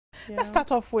Yeah. Let's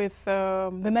start off with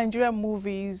the Nigerian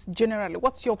movies generally.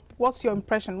 What's your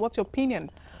impression? What's your opinion?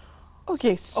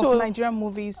 Okay, so of Nigerian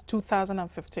movies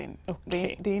 2015,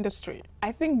 okay. the industry.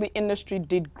 I think the industry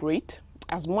did great.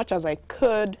 As much as I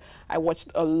could, I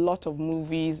watched a lot of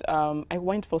movies. I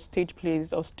went for stage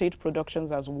plays or stage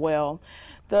productions as well.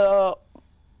 The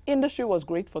industry was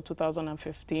great for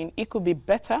 2015. It could be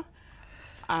better,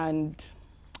 and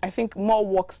I think more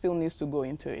work still needs to go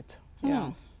into it.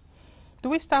 Yeah. Do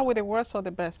we start with the worst or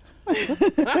the best?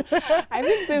 I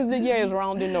think since the year is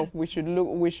rounding up, we should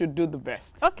do the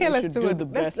best. Okay, let's do it.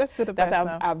 Let's do the best that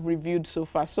now. I've reviewed so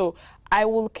far. So I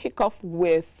will kick off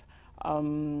with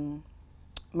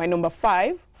my number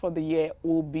 5 for the year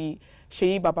will be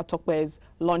Seyi Babatope's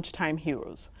Lunchtime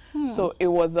Heroes. So it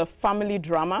was a family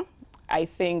drama. I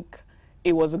think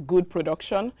it was a good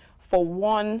production. For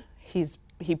one,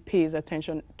 he pays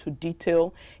attention to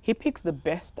detail. He picks the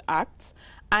best acts.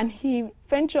 And he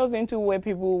ventures into where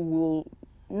people will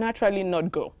naturally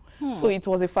not go. So it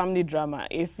was a family drama.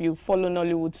 If you follow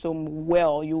Nollywood so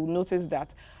well, you'll notice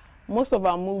that most of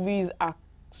our movies are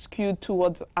skewed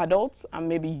towards adults and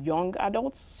maybe young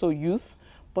adults, so youth,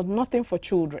 but nothing for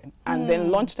children. And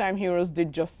then Lunchtime Heroes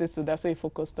did justice to that, so he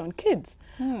focused on kids.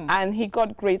 And he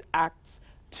got great acts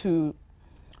to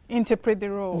interpret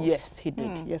the roles. Yes, he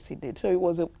did. Yes, he did. So it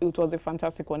was a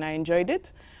fantastic one. I enjoyed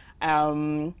it.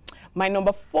 My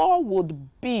number 4 would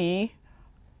be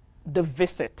The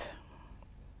Visit.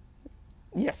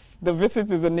 Yes, The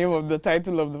Visit is the name of the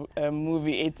title of the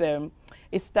movie.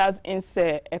 It stars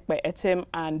Inse Ekpe Etem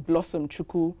and Blossom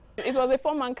Chukwu. It was a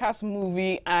 4-man cast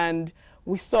movie, and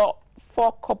we saw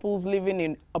 4 couples living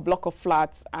in a block of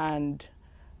flats, and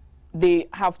they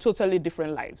have totally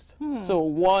different lives. So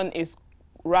one is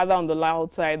rather on the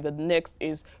loud side, the next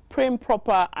is prim,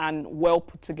 proper, and well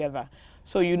put together.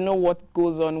 So you know what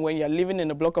goes on when you're living in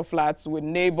a block of flats with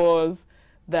neighbors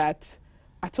that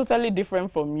are totally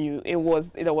different from you. There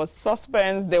was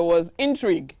suspense, there was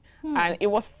intrigue, and it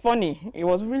was funny. It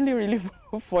was really, really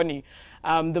funny.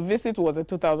 The Visit was a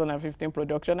 2015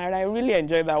 production, and I really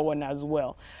enjoyed that one as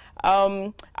well.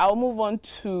 I'll move on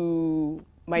to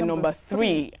my number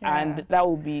 3, and that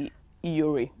will be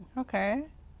Iyore. Okay.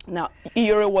 Now,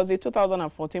 Iyore was a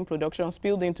 2014 production,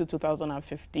 spilled into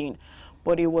 2015.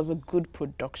 But it was a good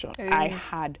production. I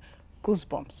had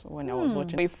goosebumps when I was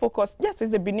watching. We focused, yes,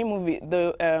 it's a Benin movie.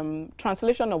 The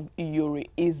translation of Iyore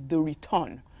is The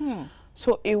Return.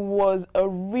 So it was a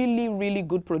really, really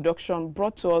good production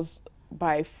brought to us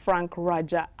by Frank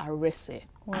Raja Arese.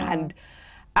 Wow. And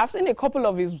I've seen a couple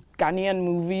of his Ghanaian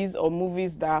movies or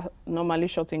movies that are normally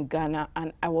shot in Ghana,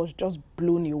 and I was just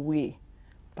blown away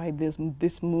by this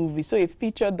movie. So it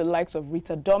featured the likes of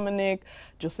Rita Dominic,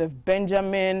 Joseph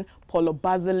Benjamin, Paulo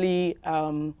Basili,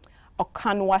 Okanwa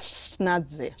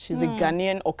Shnadze. She's a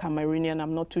Ghanaian or Cameroonian,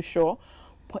 I'm not too sure.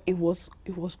 But it was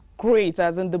great,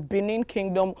 as in the Benin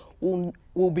Kingdom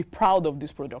will be proud of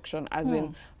this production, as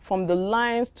in from the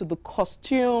lines to the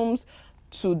costumes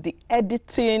to the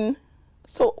editing.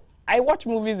 So I watch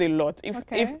movies a lot.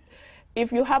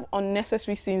 If you have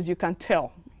unnecessary scenes, you can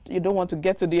tell. You don't want to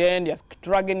get to the end, you're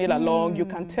dragging it along, you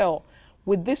can tell.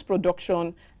 With this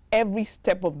production, every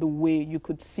step of the way, you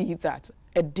could see that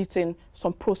editing,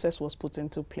 some process was put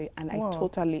into play. And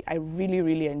I really,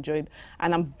 really enjoyed.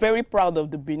 And I'm very proud of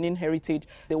the Benin heritage.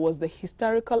 There was the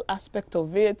historical aspect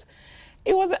of it.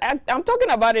 It was, I'm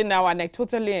talking about it now, and I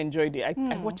totally enjoyed it.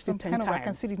 I watched it 10 times. I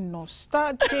can see the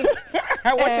nostalgic.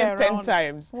 I watched it 10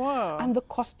 times. Wow. And the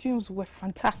costumes were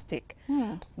fantastic.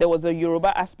 There was a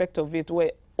Yoruba aspect of it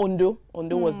where Ondo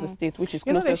was the state which is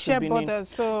closest to Benin. You know, they share borders,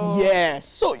 so... Yes.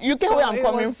 So you get where I'm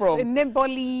coming from. A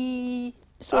neighborly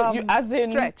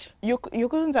stretch. You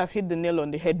couldn't have hit the nail on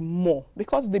the head more,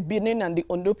 because the Benin and the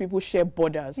Ondo people share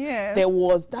borders. Yes. There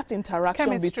was that interaction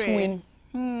Chemistry. between...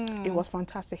 It was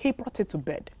fantastic. He brought it to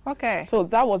bed. Okay. So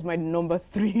that was my number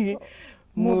 3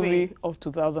 movie of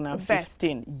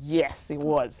 2015. Best. Yes, it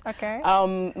was. Okay.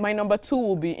 My number 2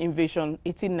 will be Invasion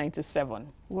 1897.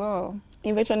 Whoa.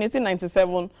 Invasion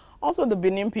 1897. Also, the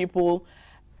Benin people,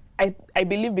 I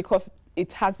believe, because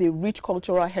it has a rich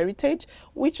cultural heritage,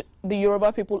 which the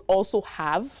Yoruba people also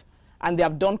have. And they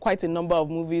have done quite a number of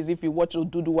movies. If you watch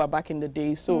Oduduwa back in the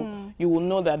day, so you will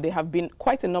know that there have been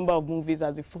quite a number of movies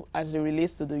as it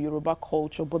relates to the Yoruba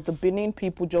culture. But the Benin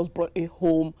people just brought it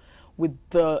home with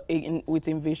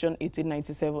Invasion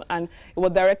 1897, and it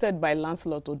was directed by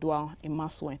Lancelot Odua in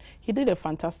Maswen. He did a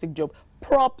fantastic job.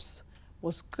 Props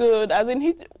was good, as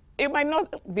in it might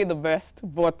not be the best,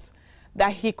 but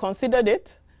that he considered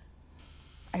it,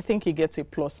 I think he gets a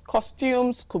plus.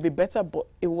 Costumes could be better, but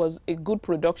it was a good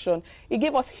production. It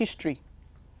gave us history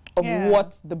of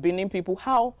what the Benin people,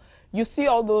 how you see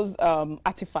all those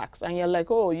artifacts and you're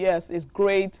like, oh yes, it's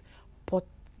great, but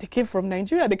they came from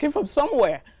Nigeria, they came from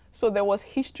somewhere. So there was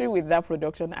history with that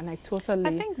production, and I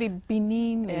think the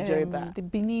Benin, enjoyed that. The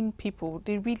Benin people,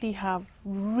 they really have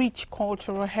rich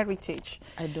cultural heritage.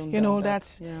 I don't know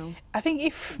that. I think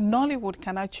if Nollywood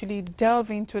can actually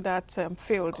delve into that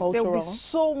field, there will be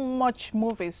so much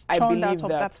movies churned out of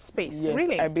that space. Yes,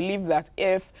 really, I believe that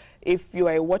if you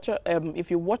are a watcher, if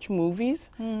you watch movies,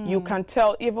 you can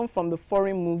tell even from the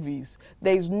foreign movies,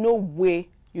 there is no way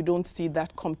you don't see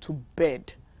that come to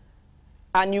bed.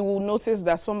 And you will notice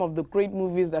that some of the great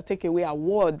movies that take away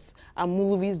awards are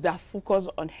movies that focus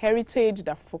on heritage,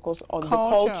 that focus on the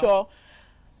culture.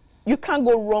 You can't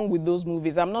go wrong with those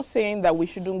movies. I'm not saying that we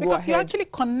shouldn't go ahead. Because you actually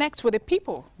connect with the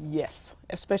people. Yes,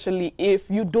 especially if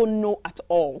you don't know at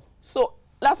all. So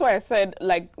that's why I said,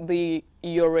 like the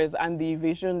Iores and the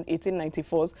Vision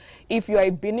 1894s, if you're a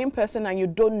Benin person and you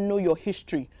don't know your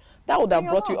history, that would have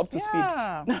brought you up to speed.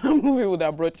 That movie would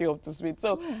have brought you up to speed.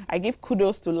 So I give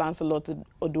kudos to Lancelot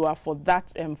Odua for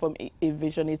that from a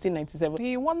Vision 1897.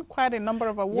 He won quite a number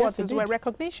of awards as well,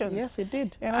 recognitions. Yes, he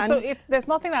did. You know, so there's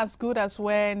nothing as good as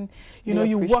when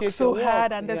you work so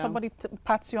hard and then somebody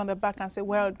pats you on the back and say,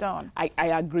 well done. I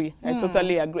agree. I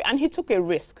totally agree. And he took a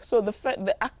risk. So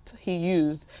the act he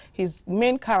used, his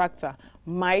main character,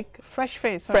 Mike. Fresh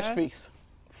face.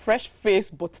 Fresh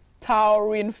face, but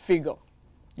towering figure.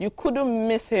 You couldn't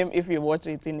miss him if you watched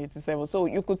 1887. So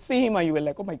you could see him and you were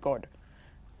like, oh my God.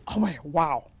 Oh my,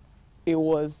 wow. It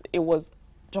was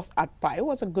just at par. It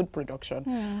was a good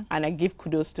production. And I give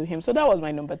kudos to him. So that was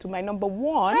my number 2. My number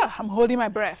 1. I'm holding my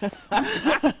breath.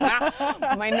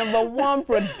 My number 1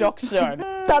 production.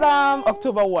 Ta-da!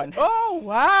 October 1. Oh,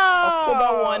 wow.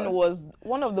 October 1 was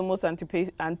one of the most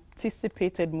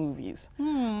anticipated movies.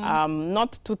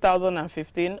 Not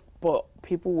 2015, but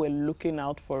people were looking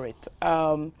out for it.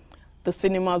 The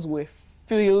cinemas were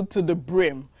filled to the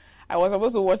brim. I was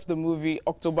supposed to watch the movie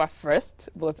October 1st,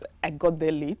 but I got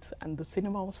there late and the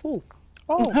cinema was full.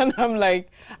 Oh. And I'm like,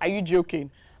 are you joking?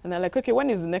 And they're like, okay, when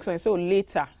is the next one? I said, oh,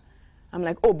 later. I'm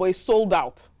like, oh, but it's sold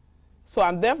out. So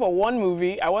I'm there for one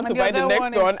movie. I want to buy the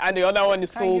next one, and the other one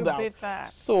is sold out.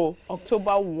 So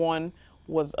October 1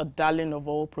 was a darling of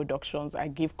all productions. I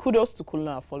give kudos to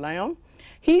Kunle Afolayan.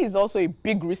 He is also a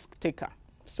big risk taker.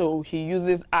 So he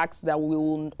uses acts that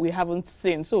we haven't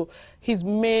seen. So his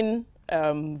main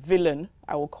villain,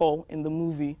 I will call, in the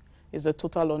movie is a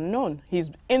total unknown. He's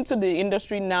into the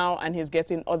industry now and he's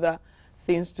getting other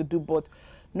things to do, but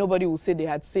nobody will say they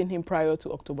had seen him prior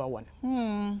to October 1.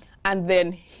 And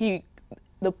then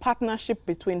the partnership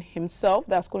between himself,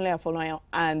 that's Kunle Afolayan,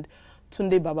 and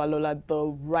Tunde Babalola, the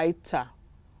writer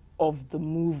of the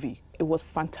movie. It was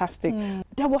fantastic.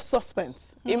 There was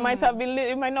suspense. It might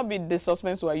not be the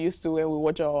suspense we're used to when we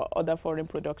watch our other foreign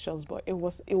productions, but it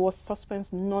was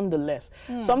suspense nonetheless.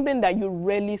 Something that you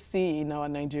rarely see in our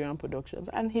Nigerian productions,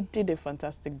 and he did a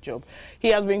fantastic job. He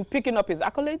has been picking up his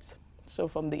accolades. So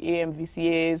from the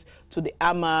AMVCAs to the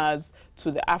AMAs to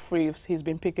the AFRIFs, he's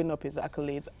been picking up his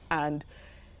accolades, and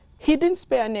he didn't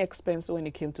spare any expense when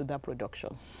it came to that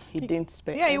production. He didn't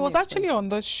spare any he was expense. Actually on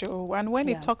the show, and when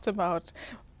he talked about,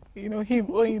 him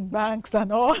owing banks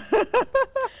and all,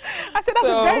 I said that's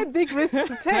a very big risk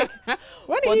to take.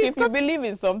 But if you believe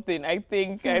in something, I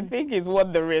think it's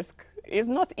worth the risk. It's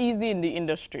not easy in the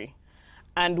industry.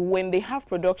 And when they have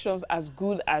productions as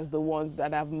good as the ones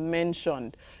that I've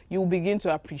mentioned, you begin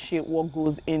to appreciate what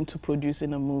goes into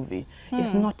producing a movie.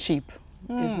 It's not cheap.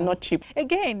 It's not cheap.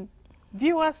 Again,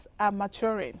 viewers are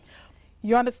maturing.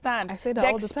 You understand? I say that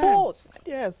they're all the exposed. time.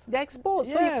 Yes. They're exposed.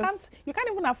 Yes. So you can't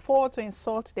even afford to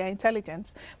insult their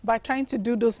intelligence by trying to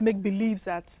do those make-believes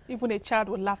that even a child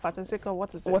would laugh at and say, oh,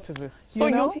 what is this? What is this? So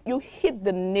you hit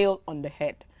the nail on the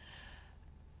head.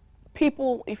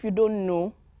 People, if you don't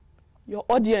know, your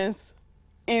audience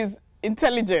is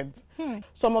intelligent.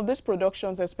 Some of these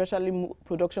productions, especially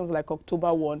productions like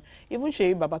October 1, even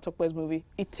Seyi Babatope's movie,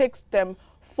 it takes them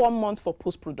 4 months for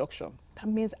post-production. That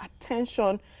means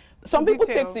attention. Some people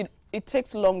it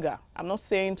takes longer. I'm not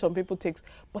saying some people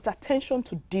but attention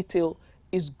to detail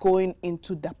is going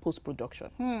into that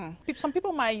post-production. Some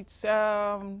people might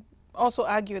also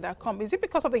argue that is it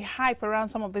because of the hype around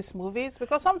some of these movies?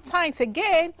 Because sometimes,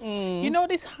 again,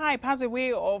 this hype has a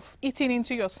way of eating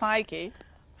into your psyche.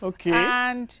 Okay.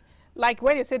 And like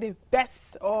when you say the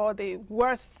best or the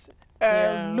worst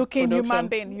looking human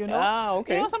being,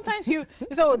 okay. Sometimes you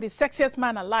say, oh, the sexiest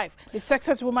man alive, the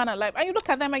sexiest woman alive, and you look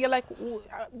at them and you're like,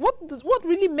 what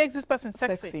really makes this person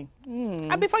sexy?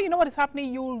 And before you know what is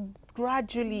happening, you'll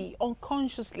gradually,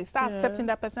 unconsciously start accepting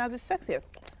that person as the sexiest.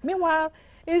 Meanwhile,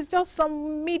 It's just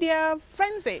some media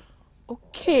frenzy.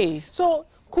 Okay. So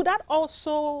could that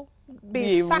also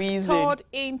be factored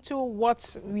into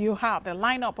what you have, the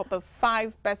lineup of the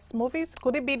 5 best movies?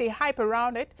 Could it be the hype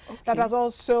around it that has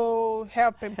also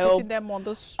helped in putting them on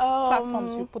those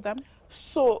platforms you put them?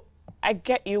 So I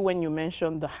get you when you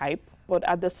mentioned the hype, but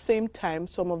at the same time,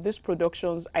 some of these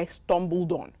productions I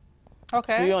stumbled on.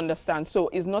 Okay. Do you understand? So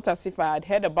it's not as if I had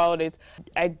heard about it.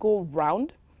 I go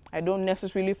round. I don't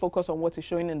necessarily focus on what is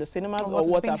showing in the cinemas or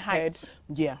what I've heard.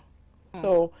 Yeah.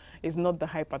 So it's not the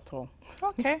hype at all.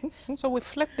 Okay. So we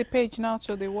flip the page now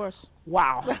to the worst.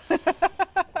 Wow.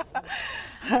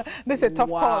 This is a tough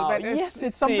call, but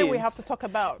it's something we have to talk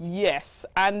about. Yes.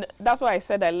 And that's why I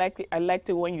said I liked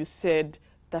it when you said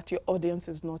that your audience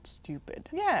is not stupid.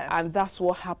 Yes. And that's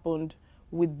what happened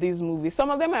with these movies. Some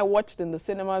of them I watched in the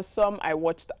cinemas, some I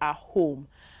watched at home.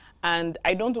 And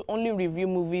I don't only review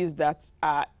movies that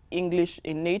are English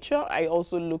in nature, I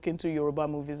also look into Yoruba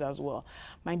movies as well.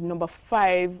 My number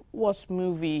 5 worst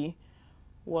movie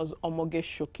was Omoge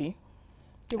Shoki.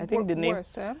 I think the name.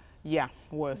 Worse, eh? Yeah,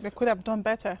 worse. They could have done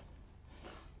better.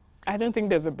 I don't think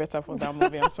there's a better for that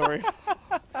movie. I'm sorry.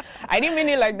 I didn't mean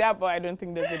it like that, but I don't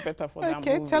think there's a better for that movie.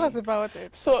 Okay, tell us about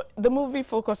it. So the movie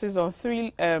focuses on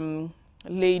 3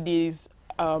 ladies.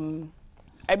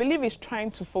 I believe it's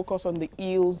trying to focus on the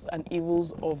ills and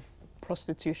evils of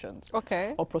prostitution.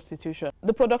 Okay. Or prostitution.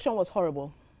 The production was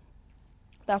horrible.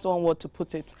 That's one word to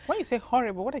put it. When you say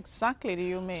horrible, what exactly do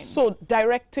you mean? So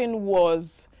directing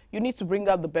was, you need to bring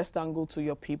out the best angle to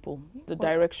your people. The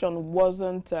direction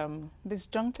wasn't...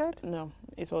 disjuncted? No,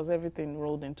 it was everything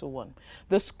rolled into one.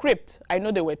 The script, I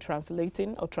know they were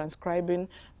translating or transcribing.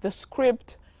 The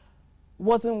script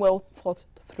wasn't well thought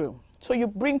through. So you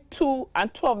bring 2,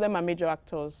 and 2 of them are major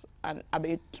actors and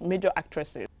major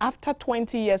actresses. After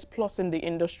 20 years plus in the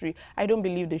industry, I don't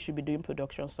believe they should be doing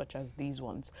productions such as these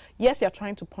ones. Yes, you're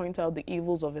trying to point out the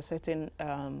evils of a certain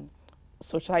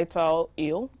societal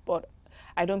ill, but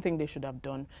I don't think they should have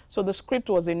done. So the script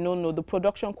was a no-no. The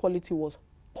production quality was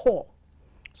poor.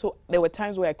 So there were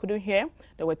times where I couldn't hear.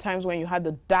 There were times when you had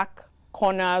the dark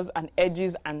corners and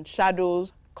edges and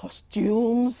shadows.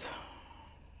 Costumes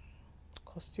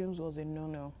was a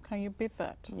no-no. Can you beat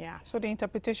that? Yeah. So the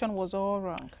interpretation was all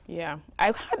wrong. Yeah.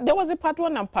 There was a part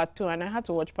 1 and part 2, and I had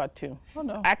to watch part 2. Oh,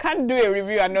 no. I can't do a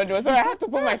review and not do it, so I had to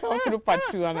put myself through part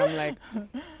 2, and I'm like...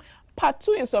 Part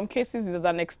 2 in some cases is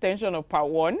an extension of part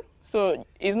 1. So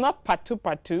it's not part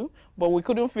 2, but we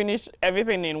couldn't finish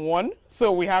everything in one.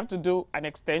 So we have to do an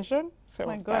extension. So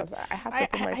my God. I have to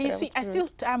put myself you see,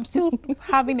 I'm still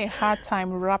having a hard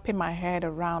time wrapping my head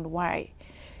around why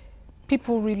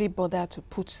people really bother to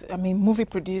put, movie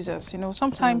producers,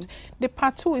 sometimes the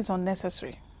part 2 is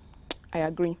unnecessary. I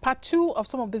agree. Part 2 of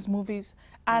some of these movies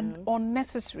are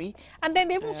unnecessary, and then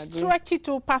they even stretch it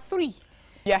to part 3.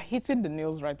 Yeah, hitting the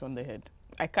nails right on the head.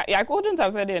 I couldn't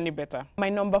have said it any better. My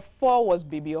number 4 was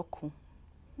Baby Oku.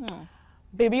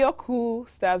 Baby Oku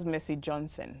stars Mercy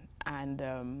Johnson,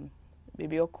 and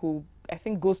Baby Oku, I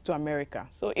think, goes to America.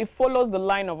 So it follows the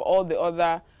line of all the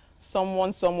other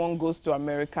someone goes to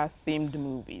America themed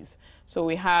movies. So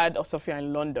we had Sophia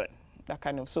in London, that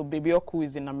kind of. So Baby Oku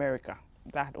is in America.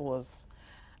 That was,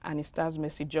 and it stars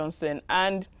Mercy Johnson.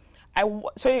 And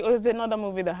so it was another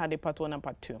movie that had a part 1 and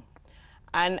part 2.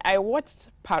 And I watched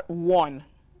part 1.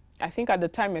 I think at the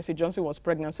time Mercy Johnson was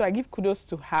pregnant. So I give kudos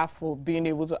to her for being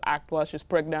able to act while she's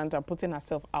pregnant and putting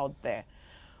herself out there.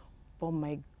 But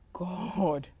my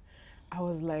God, I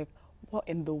was like, what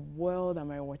in the world am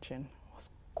I watching?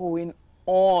 What's going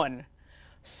on?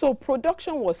 So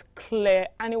production was clear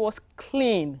and it was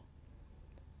clean.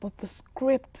 But the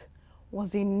script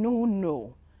was a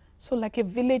no-no. So like a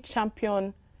village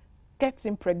champion gets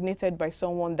impregnated by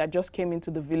someone that just came into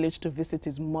the village to visit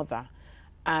his mother,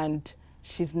 and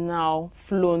she's now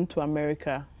flown to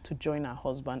America to join her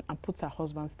husband and puts her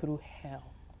husband through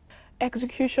hell.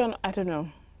 Execution, I don't know.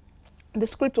 The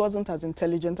script wasn't as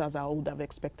intelligent as I would have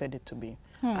expected it to be.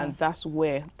 And that's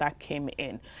where that came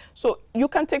in. So you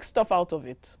can take stuff out of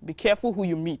it. Be careful who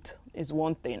you meet is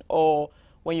one thing. Or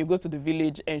when you go to the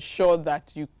village, ensure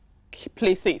that you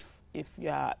play safe if you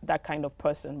are that kind of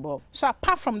person. But so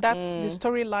apart from that, the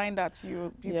storyline that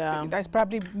that's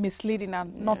probably misleading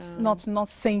and not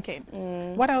sinking.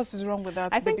 What else is wrong with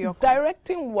that? I think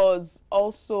directing was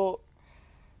also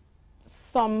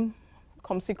some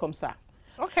comme-ci comme-ça.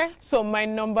 Okay. So my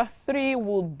number 3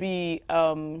 would be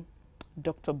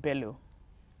Dr. Bello.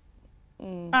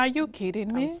 Are you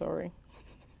kidding me? I'm sorry.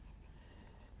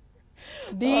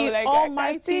 The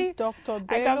almighty Dr.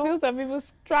 Bello. I can feel some people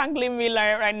strangling me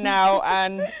like right now.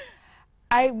 And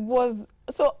I was,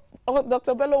 so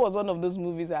Dr. Bello was one of those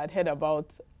movies I had heard about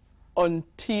on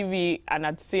TV and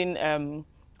I'd seen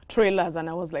trailers, and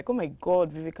I was like, oh my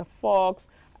God, Vivica Fox,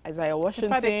 Isaiah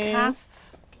Washington. In fact, the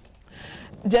cast.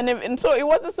 And so it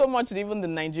wasn't so much even the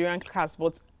Nigerian cast,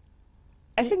 but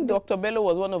I think Dr. Bello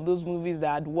was one of those movies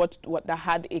that I'd watched that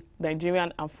had a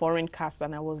Nigerian and foreign cast,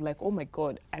 and I was like, oh my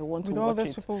God, I want to watch it. With all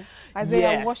those people,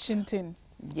 Isaiah Washington.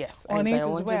 Yes, on it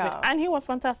as well. And he was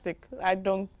fantastic. I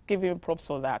don't give him props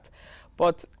for that.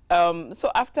 But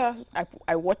so after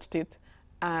I watched it,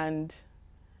 and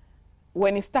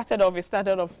when it started off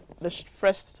the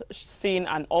first scene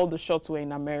and all the shots were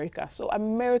in America. So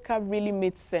America really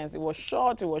made sense. It was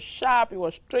short, it was sharp, it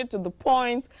was straight to the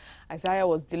point. Isaiah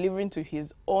was delivering to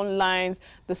his own lines.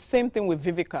 The same thing with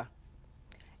Vivica.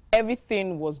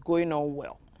 Everything was going on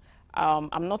well.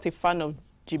 I'm not a fan of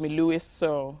Jimmy Lewis,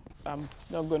 so I'm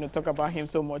not going to talk about him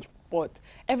so much. But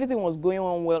everything was going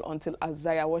on well until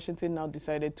Isaiah Washington now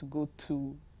decided to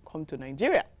come to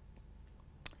Nigeria.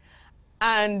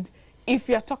 And if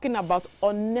you're talking about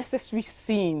unnecessary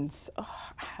scenes, I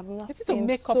have not seen so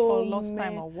many. Is it to make up for lost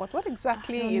time or what? What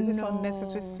exactly is this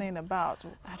unnecessary scene about?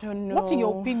 I don't know. What, in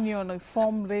your opinion,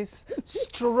 inform this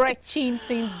stretching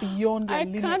things beyond their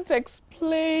limits? I can't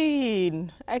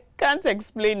explain. I can't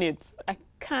explain it. I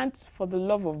can't, for the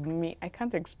love of me, I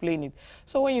can't explain it.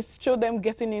 So when you show them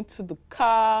getting into the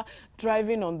car,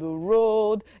 driving on the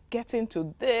road, getting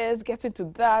to this, getting to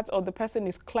that, or the person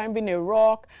is climbing a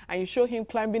rock and you show him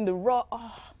climbing the rock,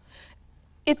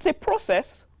 it's a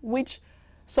process which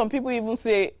some people even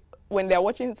say when they're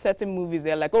watching certain movies,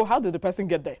 they're like, oh, how did the person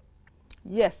get there?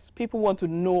 Yes, people want to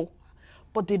know,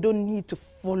 but they don't need to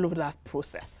follow that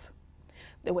process.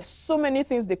 There were so many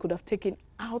things they could have taken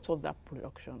out of that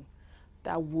production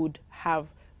that would have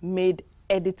made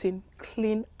editing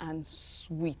clean and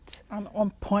sweet. And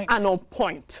on point. And on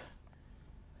point.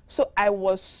 So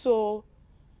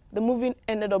the movie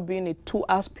ended up being a 2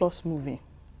 hours plus movie.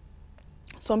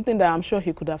 Something that I'm sure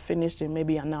he could have finished in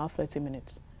maybe an hour, 30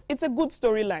 minutes. It's a good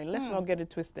storyline. Let's not get it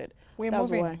twisted. We're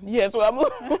moving. Why. Yes, we're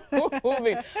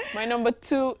moving. My number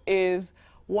 2 is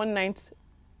One Night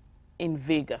in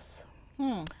Vegas.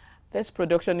 This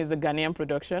production is a Ghanaian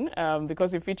production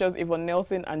because it features Yvonne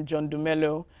Nelson and John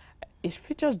Dumelo. It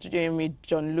features Jamie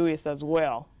John Lewis as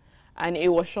well. And it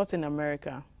was shot in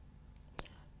America.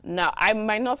 Now, I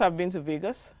might not have been to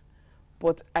Vegas,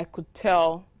 but I could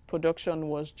tell production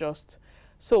was just...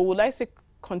 So would I say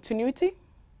continuity?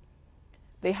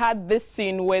 They had this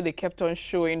scene where they kept on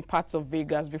showing parts of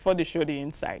Vegas before they showed the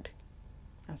inside.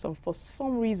 And so for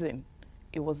some reason,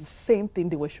 it was the same thing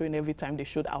they were showing every time they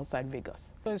showed outside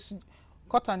Vegas. So it's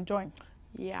cut and join.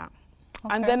 Yeah.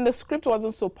 Okay. And then the script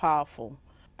wasn't so powerful.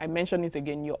 I mention it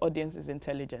again, your audience is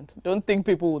intelligent. Don't think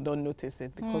people will not notice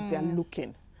it because they're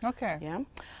looking. Okay. Yeah.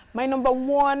 My number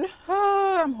 1.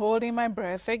 Oh, I'm holding my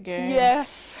breath again.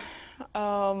 Yes.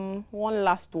 One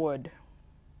last word.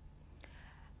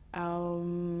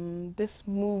 This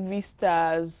movie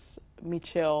stars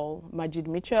Majid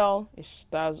Mitchell, it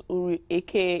stars Uri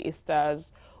Eke, it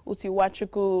stars Uti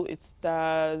Wachuku, it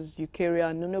stars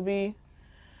Eukaria Nunobi,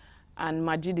 and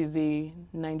Majid is a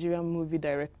Nigerian movie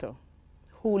director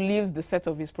who leaves the set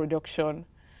of his production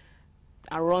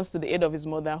and runs to the aid of his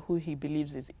mother, who he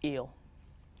believes is ill.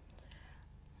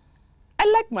 I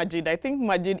like Majid. I think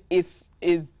Majid is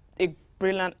a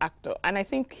brilliant actor, and I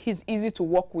think he's easy to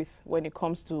work with when it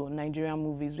comes to Nigerian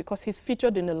movies because he's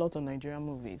featured in a lot of Nigerian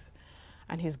movies.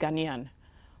 And he's Ghanaian.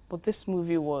 But this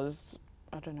movie was,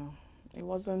 I don't know, it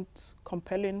wasn't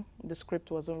compelling. The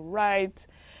script wasn't right.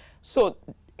 So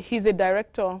he's a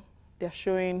director. They're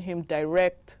showing him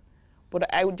direct.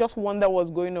 But I just wonder what's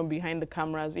going on behind the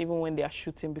cameras, even when they are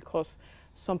shooting, because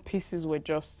some pieces were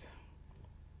just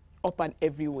up and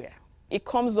everywhere. It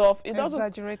comes off. It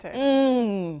exaggerated.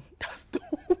 That's the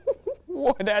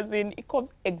word, as in, it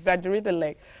comes exaggerated,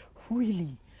 like,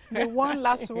 really? The one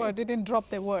last word didn't drop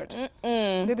the word.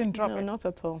 Didn't drop it. No, not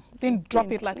at all. Didn't drop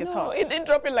it like it's hot. It didn't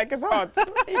drop it like it's hot.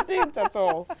 It didn't at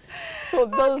all. So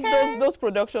those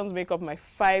productions make up my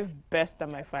 5 best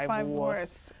and my 5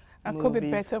 worst. And could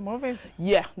be better movies.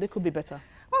 Yeah, they could be better.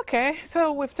 Okay,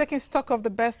 so we've taken stock of the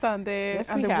best and the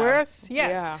worst.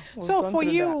 Yes. Yeah, so for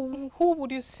you, who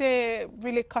would you say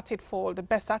really cut it for the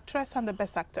best actress and the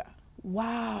best actor?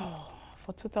 Wow.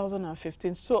 For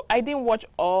 2015. So I didn't watch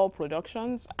all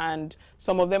productions, and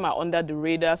some of them are under the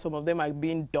radar, some of them are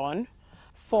being done.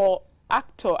 For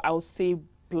actor, I would say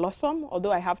Blossom,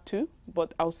 although I have 2,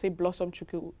 but I would say Blossom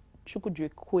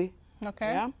Chukwudje.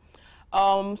 Okay. Yeah.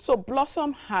 So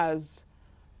Blossom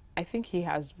I think he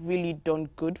has really done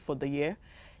good for the year.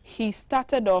 He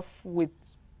started off with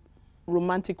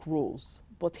romantic roles,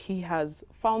 but he has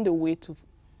found a way to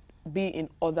be in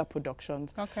other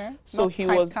productions. Okay. So not he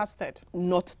typecasted. was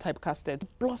not typecasted.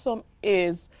 Blossom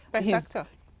is best actor.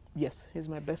 Yes, he's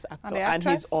my best actor, and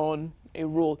he's on a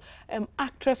roll.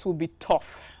 Actress will be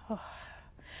tough.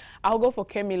 I'll go for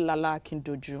Kemi Lala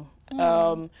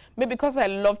Akindoju. Maybe because I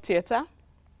love theater.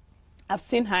 I've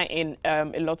seen her in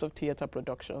a lot of theater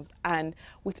productions, and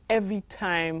with every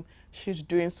time she's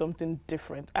doing something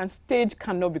different. And stage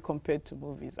cannot be compared to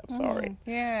movies, I'm sorry.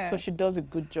 Yeah. So she does a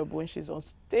good job when she's on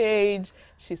stage.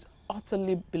 She's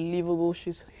utterly believable.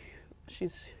 She's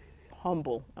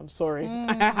humble. I'm sorry.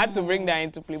 I had to bring that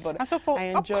into play, but and so for I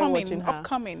enjoy watching her.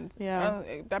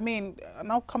 I mean,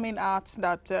 an upcoming art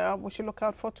that we should look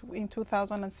out for in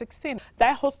 2016. There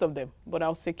are a host of them, but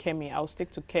I'll say Kemi. I'll stick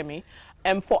to Kemi.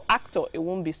 For actor, it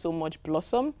won't be so much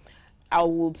Blossom. I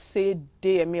would say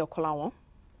Deyemi Okolawon.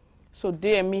 So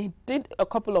Deyemi did a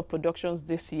couple of productions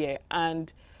this year,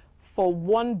 and for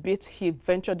one bit, he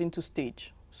ventured into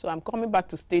stage. So I'm coming back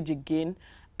to stage again,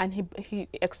 and he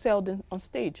excelled on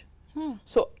stage.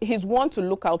 So he's one to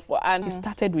look out for, and he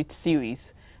started with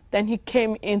series. Then he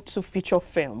came into feature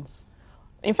films.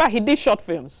 In fact, he did short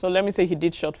films. So let me say he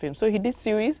did short films. So he did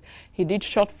series, he did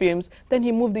short films, then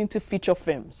he moved into feature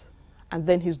films. And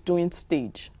then he's doing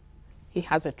stage. He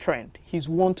has a trend. He's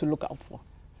one to look out for.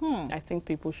 I think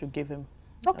people should give him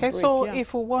a break. So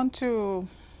if we want to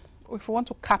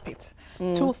cap it,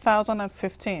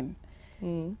 2015,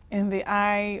 in the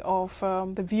eye of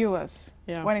the viewers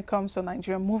when it comes to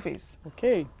Nigerian movies.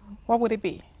 Okay. What would it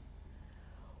be?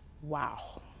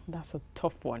 Wow, that's a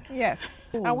tough one. Yes.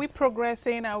 Are we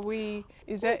progressing?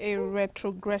 Is there a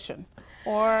retrogression?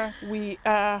 Or we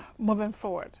are moving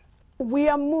forward? We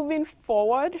are moving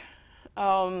forward.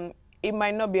 It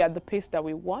might not be at the pace that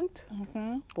we want,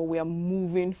 but we are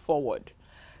moving forward.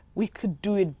 We could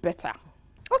do it better.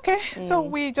 Okay, so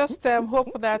we just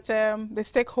hope that the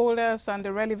stakeholders and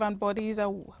the relevant bodies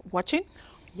are watching.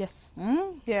 Yes.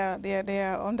 Yeah, they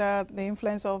are under the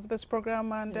influence of this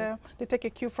program, and they take a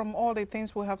cue from all the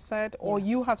things we have said or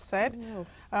you have said,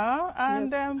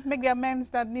 and make the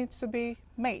amends that needs to be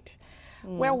made.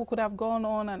 Well, we could have gone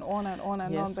on and on and on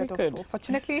and on, but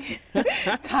unfortunately,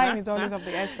 time is always of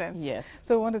the essence. Yes.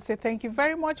 So we want to say thank you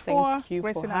very much for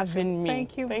having me.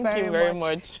 Thank you very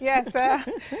much. Yes,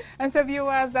 and so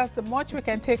viewers, that's the much we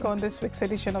can take on this week's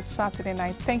edition of Saturday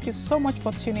Night. Thank you so much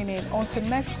for tuning in. Until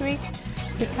next week,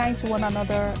 be kind to one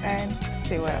another and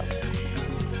stay well.